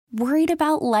Worried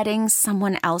about letting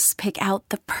someone else pick out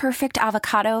the perfect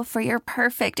avocado for your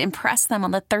perfect impress them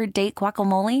on the third date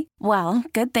guacamole? Well,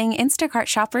 good thing Instacart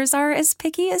shoppers are as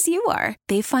picky as you are.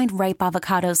 They find ripe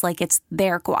avocados like it's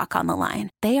their guac on the line.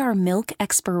 They are milk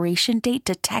expiration date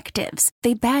detectives.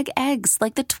 They bag eggs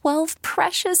like the 12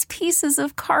 precious pieces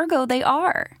of cargo they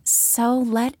are. So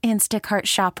let Instacart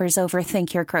shoppers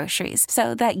overthink your groceries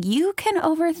so that you can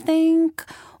overthink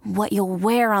what you'll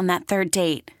wear on that third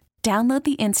date. Download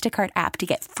the Instacart app to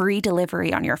get free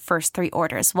delivery on your first 3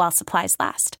 orders while supplies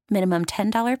last. Minimum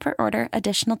 $10 per order.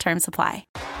 Additional terms apply.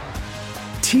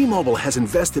 T-Mobile has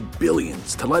invested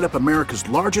billions to light up America's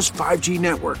largest 5G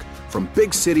network, from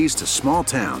big cities to small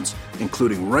towns,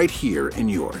 including right here in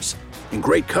yours. And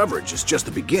great coverage is just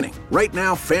the beginning. Right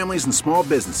now, families and small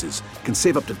businesses can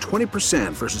save up to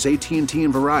 20% versus AT&T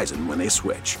and Verizon when they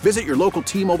switch. Visit your local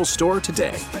T-Mobile store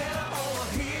today.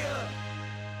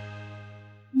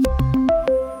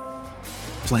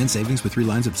 Plan savings with 3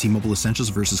 lines of T-Mobile Essentials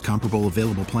versus comparable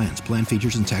available plans. Plan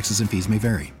features and taxes and fees may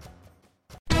vary.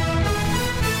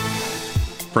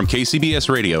 From KCBS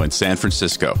Radio in San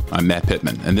Francisco, I'm Matt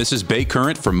Pittman, and this is Bay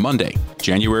Current for Monday,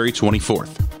 January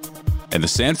 24th. And the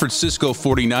San Francisco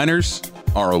 49ers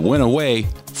are a win away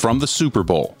from the Super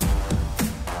Bowl.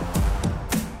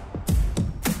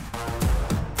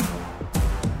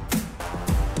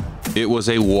 It was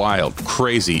a wild,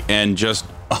 crazy, and just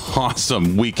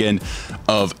awesome weekend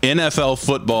of NFL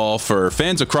football for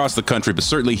fans across the country, but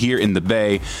certainly here in the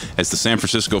Bay, as the San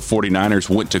Francisco 49ers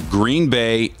went to Green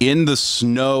Bay in the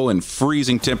snow and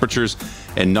freezing temperatures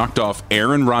and knocked off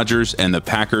Aaron Rodgers and the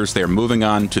Packers. They're moving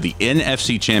on to the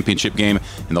NFC Championship game,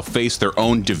 and they'll face their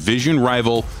own division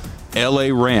rival, LA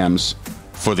Rams,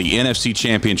 for the NFC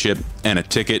Championship and a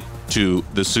ticket to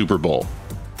the Super Bowl.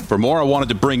 For more, I wanted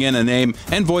to bring in a name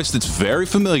and voice that's very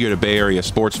familiar to Bay Area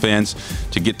sports fans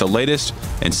to get the latest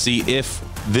and see if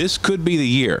this could be the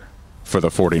year for the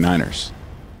 49ers.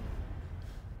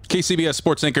 KCBS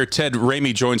sports anchor Ted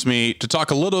Ramey joins me to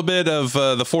talk a little bit of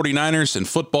the 49ers and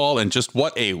football and just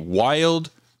what a wild,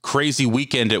 crazy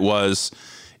weekend it was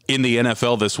in the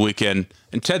NFL this weekend.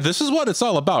 And Ted, this is what it's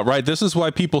all about, right? This is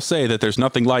why people say that there's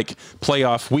nothing like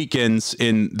playoff weekends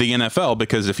in the NFL,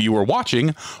 because if you were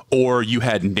watching or you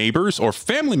had neighbors or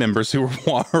family members who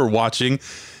were watching,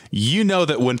 you know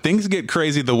that when things get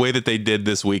crazy the way that they did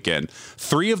this weekend,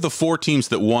 3 of the 4 teams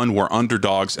that won were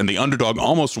underdogs, and the underdog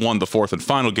almost won the 4th and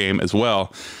final game as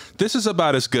well. This is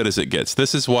about as good as it gets.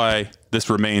 This is why this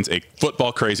remains a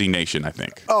football crazy nation, I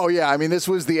think. Oh, yeah. I mean, this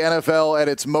was the NFL at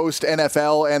its most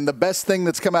NFL, and the best thing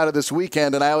that's come out of this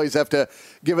weekend, and I always have to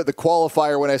give it the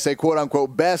qualifier when I say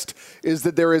quote-unquote best, is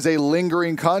that there is a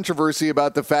lingering controversy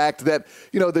about the fact that,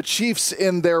 you know, the Chiefs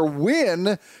in their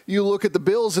win, you look at the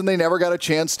Bills and they never got a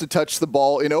chance to touch the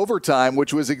ball in overtime,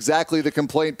 which was exactly the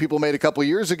complaint people made a couple of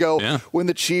years ago when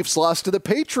the Chiefs lost to the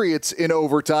Patriots in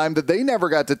overtime, that they never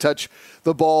got to touch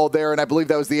the ball there, and I believe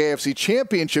that was the AFC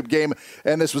Championship game,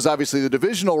 and this was obviously the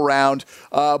divisional round,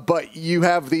 but you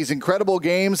have these incredible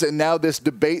games, and now this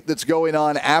debate that's going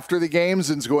on after the games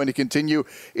and is going to continue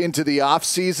into the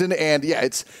offseason, and yeah,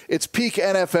 it's peak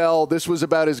NFL. This was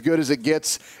about as good as it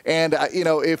gets, and you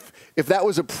know, if that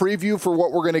was a preview for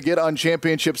what we're going to get on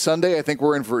Championship Sunday, I think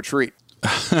we're in for a treat.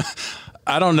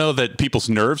 I don't know that people's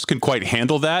nerves can quite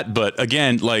handle that, but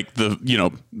again, like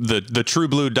the true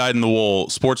blue dyed-in-the-wool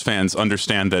sports fans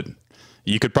understand that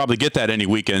you could probably get that any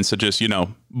weekend, so just,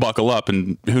 buckle up,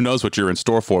 and who knows what you're in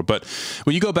store for. But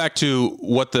when you go back to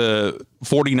what the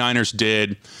 49ers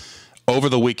did over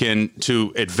the weekend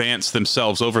to advance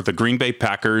themselves over the Green Bay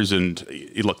Packers, and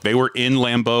look, they were in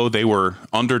Lambeau, they were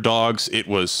underdogs, it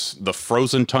was the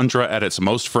frozen tundra at its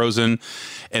most frozen,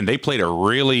 and they played a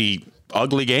really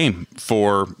ugly game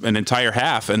for an entire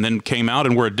half and then came out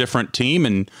and were a different team,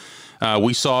 and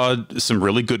we saw some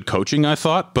really good coaching, I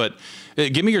thought. But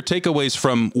give me your takeaways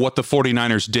from what the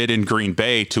 49ers did in Green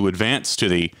Bay to advance to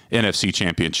the NFC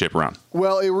Championship round.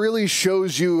 Well, it really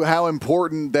shows you how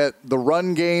important that the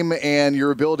run game and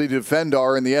your ability to defend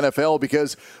are in the NFL,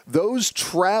 because those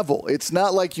travel. It's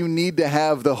not like you need to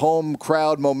have the home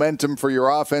crowd momentum for your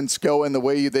offense going the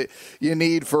way that you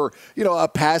need for, a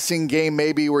passing game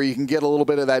maybe where you can get a little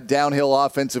bit of that downhill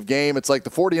offensive game. It's like the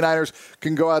 49ers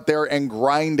can go out there and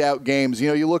grind out games.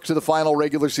 You look to the final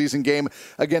regular season game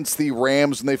against the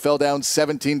Rams, and they fell down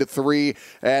 17-3,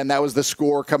 and that was the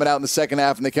score coming out in the second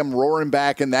half, and they came roaring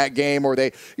back in that game. Or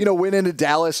they, went into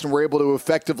Dallas and were able to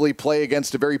effectively play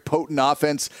against a very potent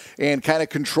offense and kind of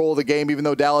control the game, even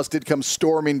though Dallas did come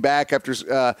storming back after,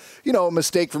 a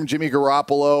mistake from Jimmy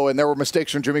Garoppolo, and there were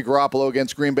mistakes from Jimmy Garoppolo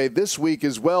against Green Bay this week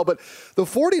as well. But the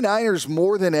 49ers,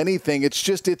 more than anything,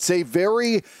 it's a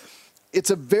very it's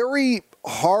a very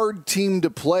hard team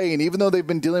to play, and even though they've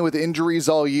been dealing with injuries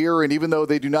all year, and even though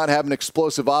they do not have an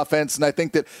explosive offense, and I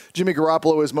think that Jimmy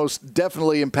Garoppolo is most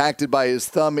definitely impacted by his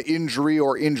thumb injury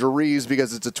or injuries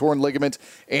because it's a torn ligament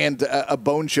and a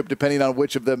bone chip, depending on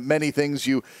which of the many things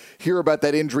you hear about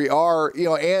that injury are,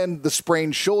 and the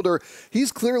sprained shoulder.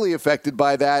 He's clearly affected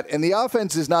by that, and the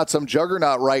offense is not some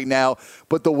juggernaut right now,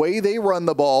 but the way they run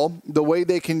the ball, the way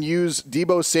they can use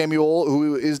Deebo Samuel,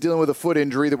 who is dealing with a foot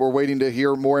injury that we're waiting to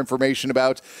hear more information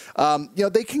about.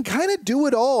 They can kind of do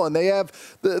it all, and they have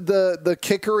the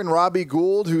kicker in Robbie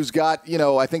Gould, who's got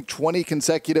I think 20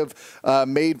 consecutive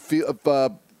made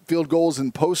field goals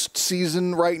in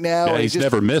postseason right now. Yeah, he's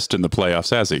never missed in the playoffs,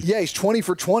 has he? Yeah, he's 20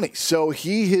 for 20. So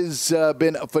he has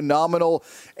been phenomenal.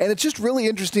 And it's just really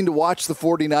interesting to watch the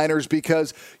 49ers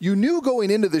because you knew going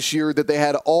into this year that they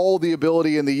had all the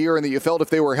ability in the year and that you felt if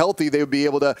they were healthy, they would be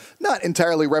able to not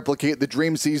entirely replicate the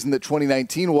dream season that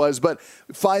 2019 was, but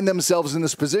find themselves in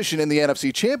this position in the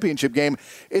NFC Championship game.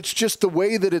 It's just the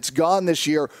way that it's gone this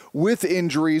year with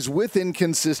injuries, with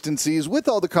inconsistencies, with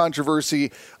all the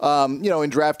controversy, in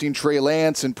drafting Trey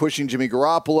Lance and pushing Jimmy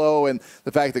Garoppolo, and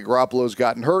the fact that Garoppolo's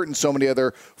gotten hurt and so many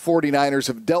other 49ers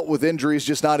have dealt with injuries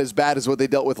just not as bad as what they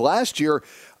dealt with last year.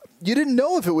 You didn't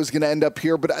know if it was going to end up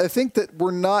here, but I think that we're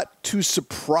not too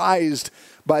surprised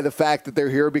by the fact that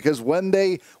they're here because when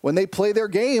they play their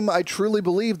game, I truly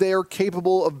believe they are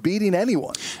capable of beating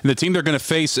anyone. And the team they're going to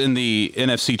face in the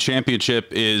NFC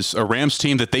Championship is a Rams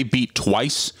team that they beat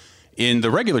twice in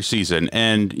the regular season,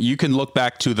 and you can look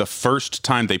back to the first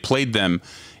time they played them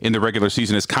in the regular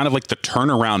season as kind of like the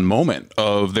turnaround moment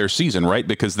of their season, right?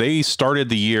 Because they started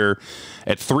the year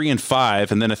at 3-5,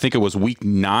 and then I think it was week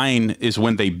 9 is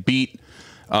when they beat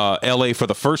LA for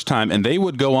the first time, and they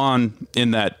would go on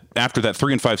in that after that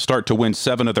 3-5 start to win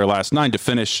 7 of their last 9 to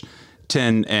finish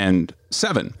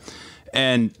 10-7.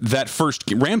 And that first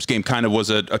Rams game kind of was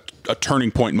a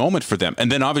turning point moment for them. And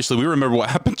then obviously we remember what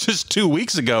happened just 2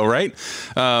 weeks ago, right?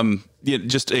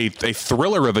 Just a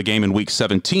thriller of a game in week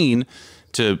 17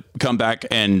 to come back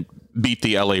and beat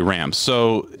the LA Rams.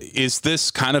 So is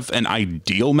this kind of an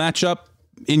ideal matchup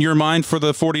in your mind for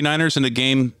the 49ers in a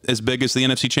game as big as the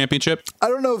NFC Championship? I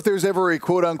don't know if there's ever a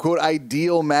quote-unquote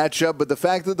ideal matchup, but the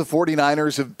fact that the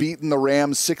 49ers have beaten the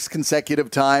Rams 6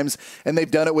 consecutive times, and they've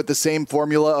done it with the same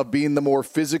formula of being the more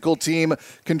physical team,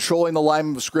 controlling the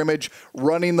line of scrimmage,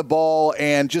 running the ball,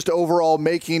 and just overall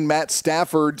making Matt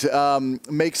Stafford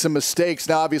make some mistakes.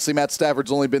 Now, obviously, Matt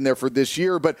Stafford's only been there for this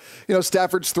year, but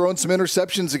Stafford's thrown some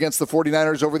interceptions against the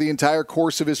 49ers over the entire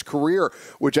course of his career,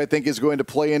 which I think is going to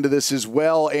play into this as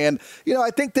well. And, I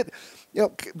think that,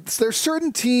 there's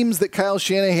certain teams that Kyle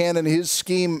Shanahan and his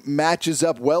scheme matches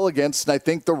up well against, and I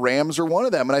think the Rams are one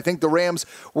of them. And I think the Rams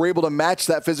were able to match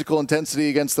that physical intensity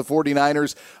against the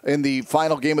 49ers in the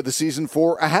final game of the season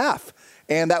for a half.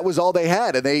 And that was all they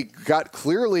had. And they got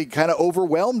clearly kind of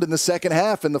overwhelmed in the second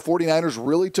half, and the 49ers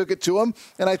really took it to them.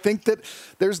 And I think that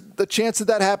there's the chance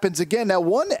that happens again. Now,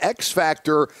 one X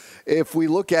factor, if we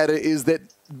look at it, is that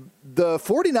the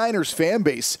 49ers fan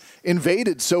base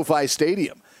invaded SoFi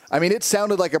Stadium. I mean, it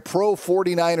sounded like a pro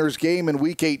 49ers game in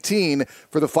Week 18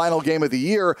 for the final game of the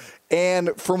year. And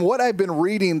from what I've been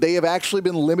reading, they have actually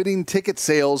been limiting ticket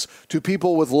sales to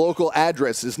people with local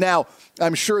addresses. Now,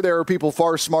 I'm sure there are people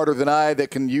far smarter than I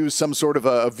that can use some sort of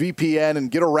a VPN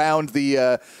and get around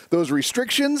those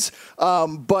restrictions.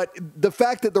 But the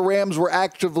fact that the Rams were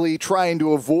actively trying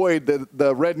to avoid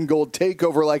the red and gold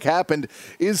takeover like happened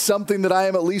is something that I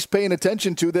am at least paying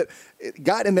attention to, that it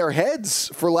got in their heads,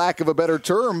 for lack of a better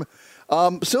term.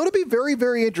 So it'll be very,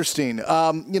 very interesting.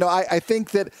 I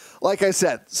think that, like I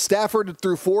said, Stafford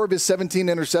threw 4 of his 17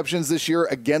 interceptions this year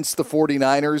against the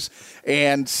 49ers.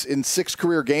 And in 6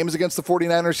 career games against the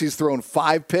 49ers, he's thrown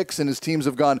 5 picks, and his teams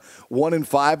have gone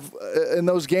 1-5 in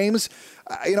those games.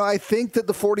 I think that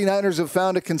the 49ers have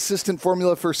found a consistent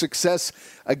formula for success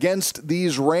against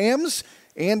these Rams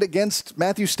and against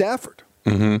Matthew Stafford.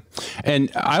 Mm-hmm.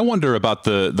 And I wonder about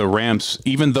the Rams,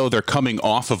 even though they're coming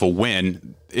off of a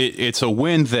win, it's a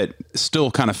win that still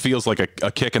kind of feels like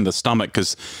a kick in the stomach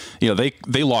because,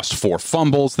 they lost 4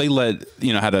 fumbles. They led,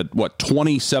 had a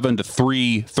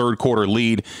 27-3 third quarter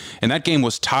lead, and that game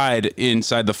was tied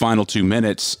inside the final 2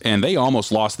 minutes, and they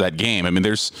almost lost that game. I mean,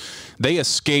 they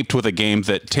escaped with a game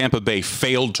that Tampa Bay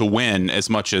failed to win as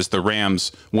much as the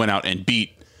Rams went out and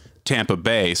beat Tampa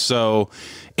Bay. So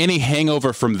any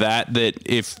hangover from that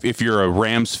if you're a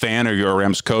Rams fan or you're a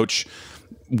Rams coach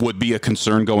would be a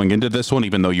concern going into this one,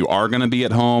 even though you are going to be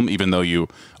at home, even though you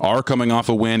are coming off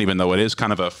a win, even though it is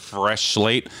kind of a fresh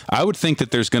slate. I would think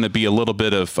that there's going to be a little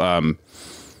bit of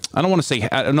I don't want to say,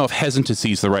 I don't know if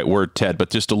hesitancy is the right word, Ted, but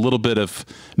just a little bit of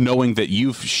knowing that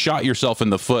you've shot yourself in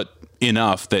the foot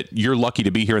enough that you're lucky to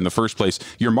be here in the first place.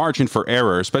 Your margin for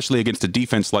error, especially against a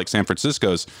defense like San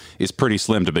Francisco's, is pretty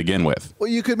slim to begin with. Well,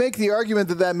 you could make the argument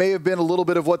that that may have been a little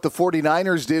bit of what the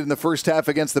 49ers did in the first half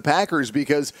against the Packers,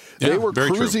 because they were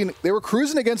cruising. True. They were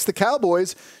cruising against the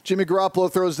Cowboys. Jimmy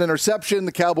Garoppolo throws an interception.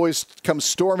 The Cowboys come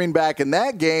storming back in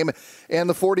that game, and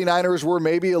the 49ers were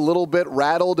maybe a little bit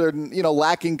rattled and,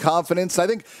 lacking confidence. I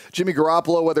think Jimmy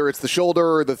Garoppolo, whether it's the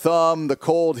shoulder or the thumb, the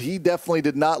cold, he definitely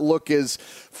did not look as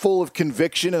full of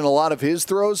conviction in a lot of his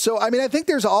throws. So, I think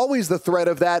there's always the threat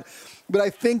of that, but I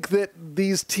think that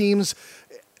these teams,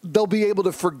 they'll be able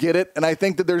to forget it. And I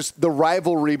think that there's the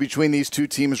rivalry between these two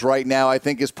teams right now, I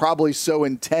think, is probably so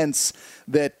intense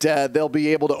that they'll be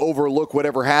able to overlook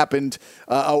whatever happened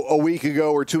a week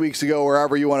ago or 2 weeks ago, or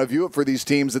however you want to view it for these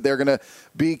teams, that they're going to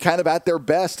be kind of at their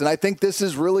best. And I think this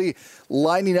is really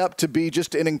lining up to be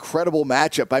just an incredible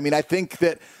matchup. I think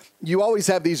that you always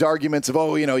have these arguments of,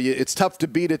 it's tough to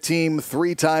beat a team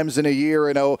 3 times in a year.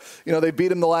 And, they beat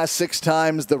them the last 6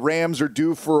 times. The Rams are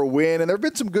due for a win. And there have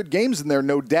been some good games in there,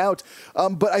 no doubt.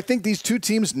 But I think these two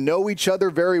teams know each other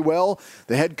very well.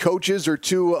 The head coaches are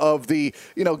two of the,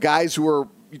 guys who are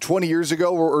 20 years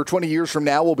ago or 20 years from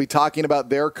now, we'll be talking about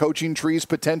their coaching trees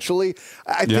potentially.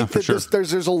 I think that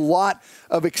there's a lot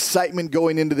of excitement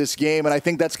going into this game, and I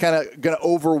think that's kind of going to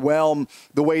overwhelm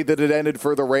the way that it ended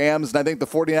for the Rams. And I think the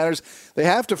 49ers, they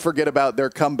have to forget about their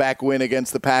comeback win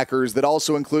against the Packers that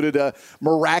also included a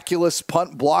miraculous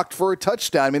punt blocked for a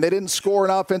touchdown. They didn't score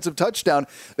an offensive touchdown.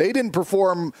 They didn't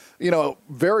perform,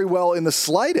 very well in the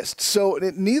slightest. So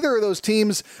neither of those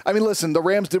teams, listen, the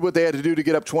Rams did what they had to do to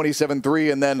get up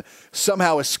 27-3 and then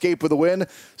somehow escape with a win.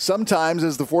 Sometimes,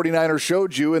 as the 49ers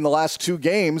showed you in the last 2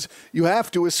 games, you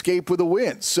have to escape with a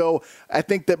win. So I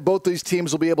think that both these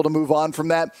teams will be able to move on from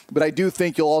that. But I do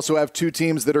think you'll also have 2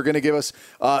 teams that are going to give us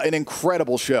an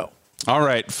incredible show. All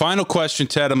right, final question,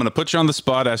 Ted. I'm going to put you on the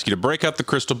spot, ask you to break out the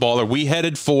crystal ball. Are we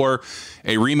headed for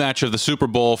a rematch of the Super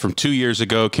Bowl from 2 years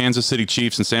ago, Kansas City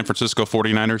Chiefs and San Francisco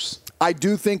 49ers? I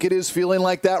do think it is feeling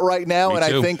like that right now, and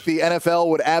I think the NFL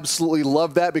would absolutely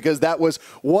love that, because that was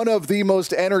one of the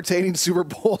most entertaining Super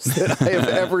Bowls that I have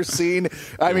ever seen.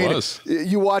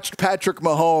 You watched Patrick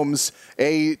Mahomes,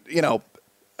 a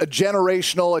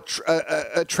generational,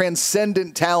 a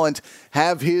transcendent talent,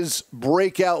 have his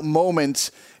breakout moment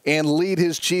and lead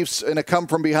his Chiefs in a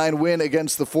come-from-behind win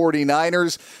against the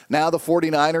 49ers. Now the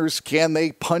 49ers, can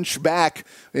they punch back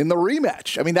in the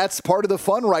rematch? That's part of the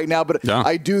fun right now, but yeah.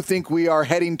 I do think we are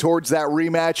heading towards that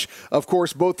rematch. Of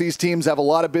course, both these teams have a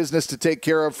lot of business to take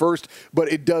care of first,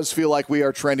 but it does feel like we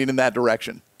are trending in that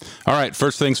direction. All right,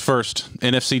 first things first,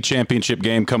 NFC Championship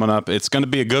game coming up. It's going to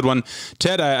be a good one.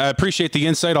 Ted, I appreciate the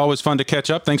insight. Always fun to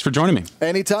catch up. Thanks for joining me.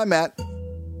 Anytime, Matt.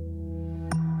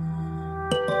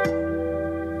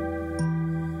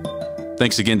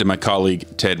 Thanks again to my colleague,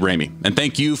 Ted Ramey. And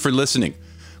thank you for listening.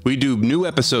 We do new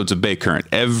episodes of Bay Current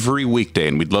every weekday,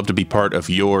 and we'd love to be part of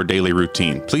your daily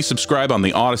routine. Please subscribe on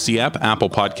the Odyssey app, Apple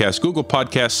Podcasts, Google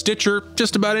Podcasts, Stitcher,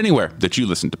 just about anywhere that you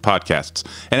listen to podcasts.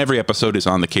 And every episode is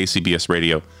on the KCBS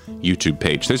Radio YouTube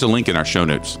page. There's a link in our show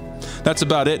notes. That's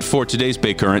about it for today's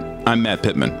Bay Current. I'm Matt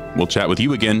Pittman. We'll chat with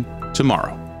you again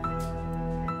tomorrow.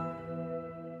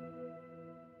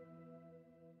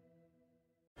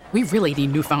 We really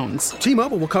need new phones.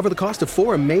 T-Mobile will cover the cost of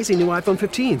 4 amazing new iPhone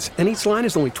 15s, and each line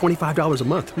is only $25 a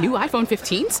month. New iPhone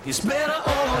 15s? It's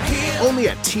better over here. Only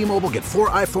at T-Mobile, get 4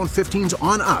 iPhone 15s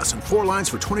on us and 4 lines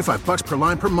for $25 per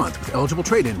line per month with eligible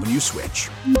trade-in when you switch.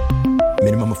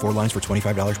 Minimum of 4 lines for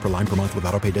 $25 per line per month with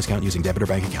autopay discount using debit or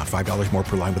bank account. $5 more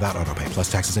per line without autopay, plus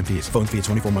taxes and fees. Phone fee at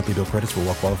 24 monthly bill credits for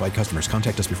well-qualified customers.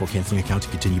 Contact us before canceling account to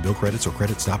continue bill credits or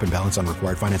credit stop and balance on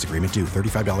required finance agreement due.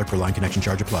 $35 per line connection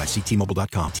charge applies. See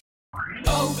T-Mobile.com.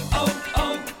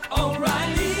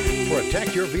 O'Reilly.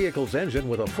 Protect your vehicle's engine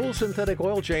with a full synthetic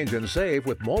oil change and save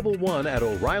with Mobil 1 at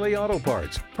O'Reilly Auto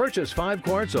Parts. Purchase 5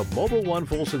 quarts of Mobil 1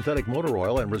 full synthetic motor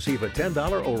oil and receive a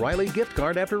 $10 O'Reilly gift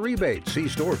card after rebate. See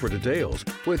store for details.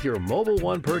 With your Mobil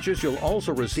 1 purchase, you'll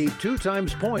also receive 2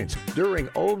 times points during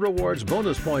O Rewards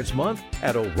Bonus Points Month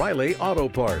at O'Reilly Auto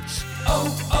Parts.